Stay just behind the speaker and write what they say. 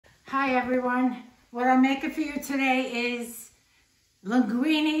Hi everyone. What I'm making for you today is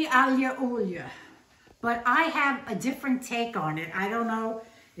linguine aglio olio. But I have a different take on it. I don't know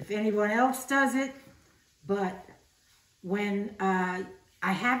if anyone else does it, but when I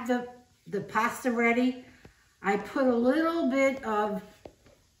have the pasta ready, I put a little bit of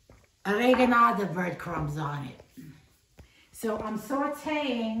oregano breadcrumbs on it. So I'm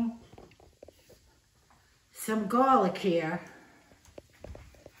sauteing some garlic here.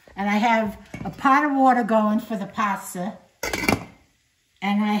 And I have a pot of water going for the pasta.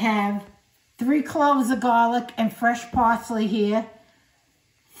 And I have 3 cloves of garlic and fresh parsley here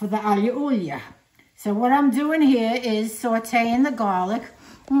for the aglio olio. So what I'm doing here is sauteing the garlic.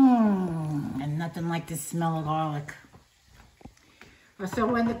 And nothing like the smell of garlic. So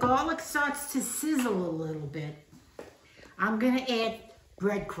when the garlic starts to sizzle a little bit, I'm going to add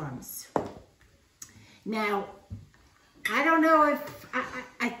breadcrumbs. Now, I don't know if,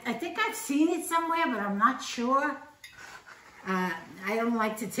 I think I've seen it somewhere, but I'm not sure. I don't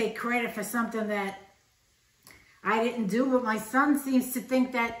like to take credit for something that I didn't do, but my son seems to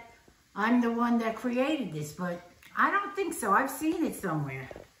think that I'm the one that created this, but I don't think so. I've seen it somewhere.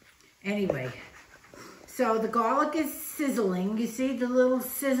 Anyway, so the garlic is sizzling. You see the little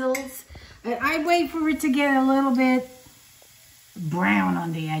sizzles? And I wait for it to get a little bit brown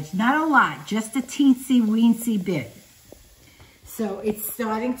on the edge. Not a lot, just a teensy-weensy bit. So it's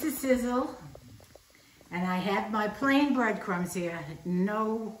starting to sizzle, and I have my plain breadcrumbs here,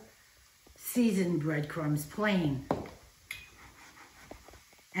 no seasoned breadcrumbs, plain.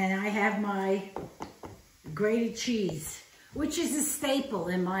 And I have my grated cheese, which is a staple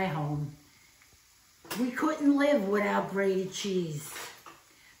in my home. We couldn't live without grated cheese.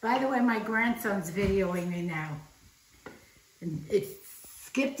 By the way, my grandson's videoing me now. And it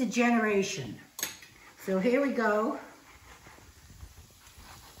skipped a generation. So here we go.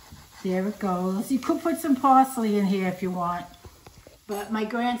 There it goes. You could put some parsley in here if you want. But my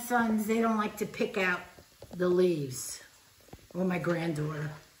grandsons, they don't like to pick out the leaves. Or my granddaughter.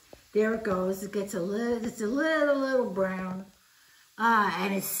 There it goes. It gets it's a little brown.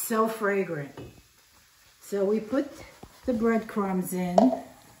 And it's so fragrant. So we put the breadcrumbs in.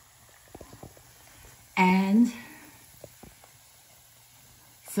 And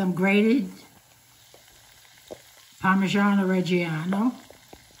some grated Parmigiano Reggiano.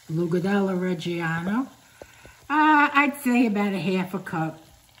 Lugudella Reggiano. I'd say about a half a cup,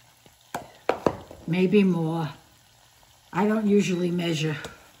 maybe more. I don't usually measure.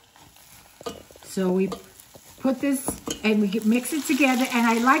 So we put this and we mix it together, and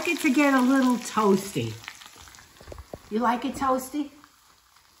I like it to get a little toasty. You like it toasty?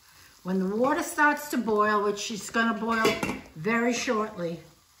 When the water starts to boil, which is going to boil very shortly,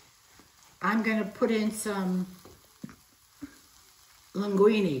 I'm going to put in some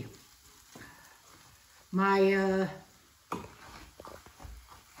linguine. My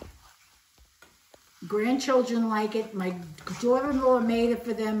grandchildren like it. My daughter-in-law made it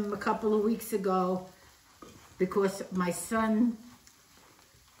for them a couple of weeks ago because my son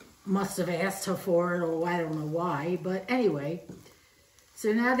must have asked her for it, or I don't know why, but anyway.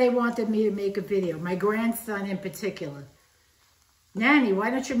 So now they wanted me to make a video, my grandson in particular. Nanny,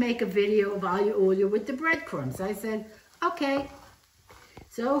 why don't you make a video of aglio olio with the breadcrumbs? I said, okay.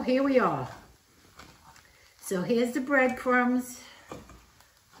 So here we are. So here's the breadcrumbs.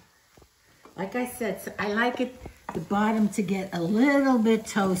 Like I said, so I like it, the bottom to get a little bit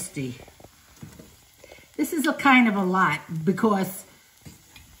toasty. This is a kind of a lot because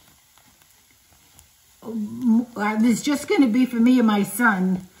it's just going to be for me and my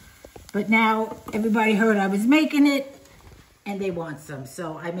son. But now everybody heard I was making it and they want some.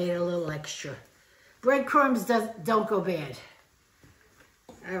 So I made a little extra. Breadcrumbs don't go bad.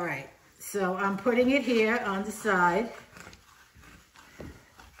 All right, so I'm putting it here on the side,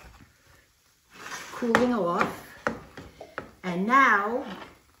 cooling off. And now,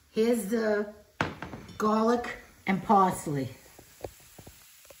 here's the garlic and parsley.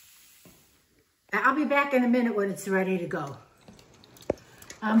 I'll be back in a minute when it's ready to go.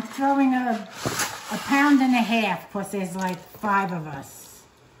 I'm throwing a pound and a half, because there's like 5 of us.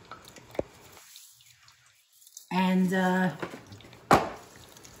 And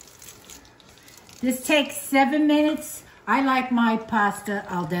this takes 7 minutes. I like my pasta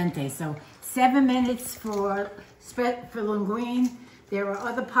al dente, so 7 minutes for linguine. There are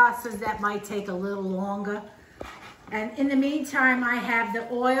other pastas that might take a little longer. And in the meantime, I have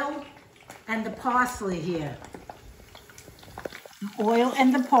the oil and the parsley here. The oil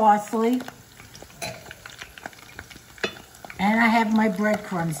and the parsley. And I have my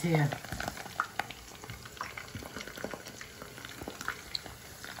breadcrumbs here.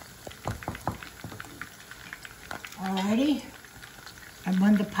 Ready? And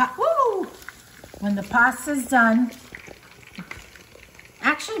when the pasta's done,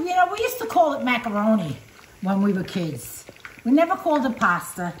 actually, you know, we used to call it macaroni when we were kids. We never called it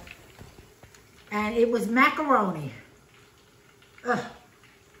pasta. And it was macaroni. Ugh.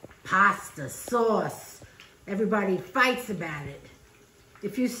 Pasta, sauce. Everybody fights about it.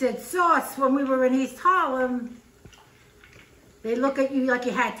 If you said sauce when we were in East Harlem, they look at you like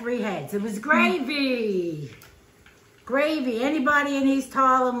you had 3 heads. It was gravy. Gravy. Anybody in East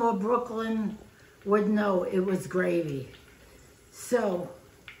Harlem or Brooklyn would know it was gravy. So,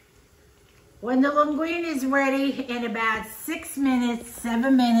 when the linguine is ready in about 6 minutes,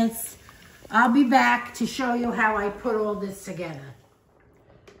 7 minutes, I'll be back to show you how I put all this together.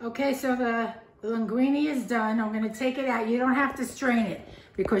 Okay, so the linguine is done. I'm going to take it out. You don't have to strain it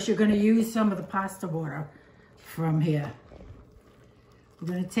because you're going to use some of the pasta water from here. We're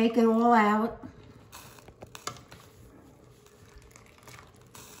going to take it all out.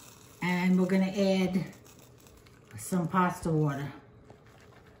 And we're going to add some pasta water.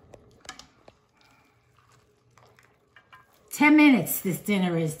 10 minutes this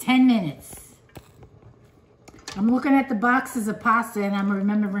dinner is, 10 minutes. I'm looking at the boxes of pasta and I'm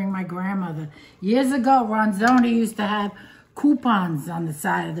remembering my grandmother. Years ago, Ronzoni used to have coupons on the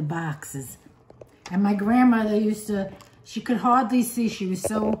side of the boxes. And my grandmother used to, she could hardly see. She was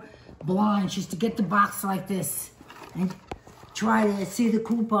so blind. She used to get the box like this and try to see the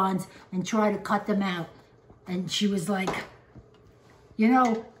coupons and try to cut them out. And she was like, you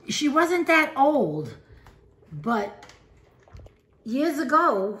know, she wasn't that old, but years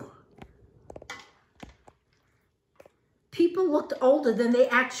ago, people looked older than they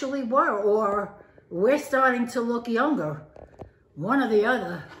actually were, or we're starting to look younger, one or the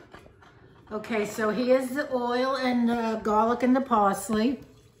other. Okay, so here's the oil and the garlic and the parsley.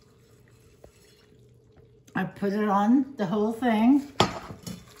 I put it on the whole thing,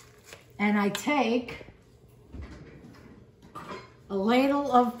 and I take a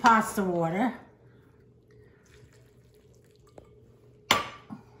ladle of pasta water.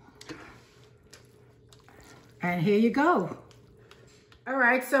 And here you go. All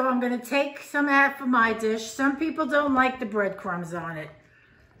right, so I'm gonna take some out for my dish. Some people don't like the breadcrumbs on it.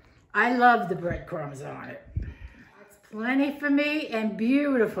 I love the breadcrumbs on it. That's plenty for me and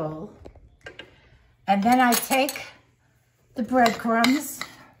beautiful. And then I take the breadcrumbs,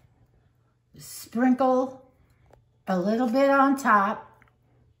 sprinkle a little bit on top,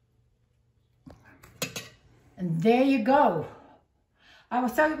 and there you go. I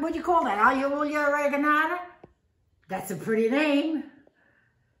was talking, what do you call that? Aglio, oregano? That's a pretty name.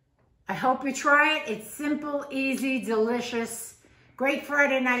 I hope you try it. It's simple, easy, delicious. Great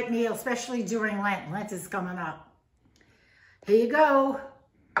Friday night meal, especially during Lent. Lent is coming up. Here you go.